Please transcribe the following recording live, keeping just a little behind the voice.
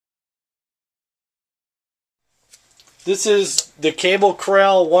This is the Cable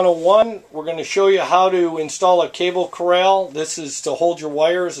Corral 101. We're going to show you how to install a cable corral. This is to hold your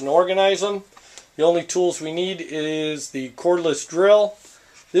wires and organize them. The only tools we need is the cordless drill.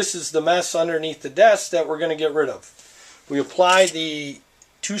 This is the mess underneath the desk that we're going to get rid of. We apply the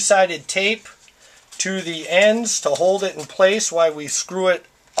two-sided tape to the ends to hold it in place while we screw it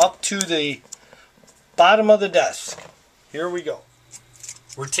up to the bottom of the desk. Here we go.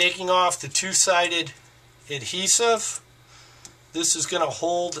 We're taking off the two-sided adhesive. This is going to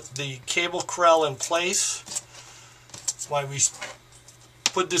hold the cable corral in place while we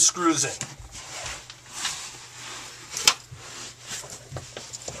put the screws in.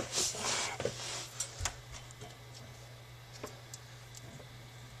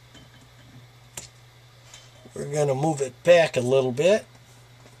 We're going to move it back a little bit.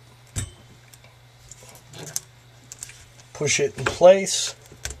 Push it in place.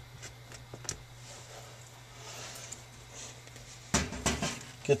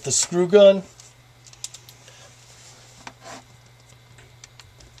 Get the screw gun.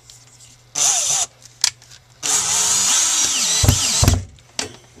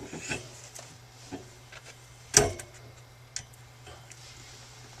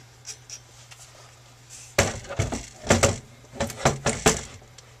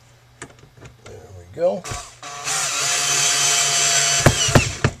 There we go.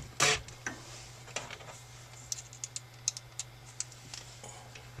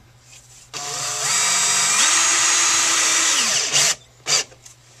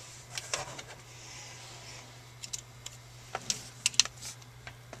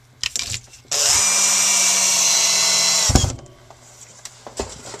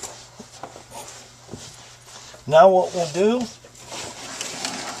 Now what we'll do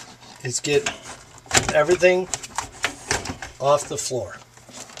is get everything off the floor.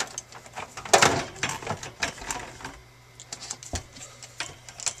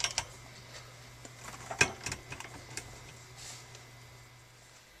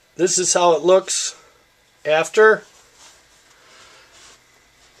 This is how it looks after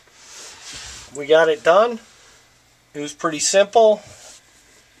we got it done. It was pretty simple.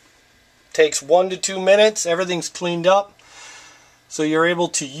 Takes 1 to 2 minutes. Everything's cleaned up, so you're able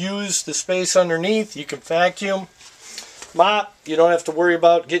to use the space underneath. You can vacuum, mop. You don't have to worry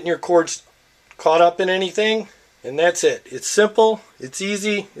about getting your cords caught up in anything, and that's it. It's simple, it's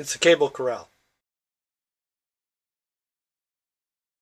easy, it's a cable corral.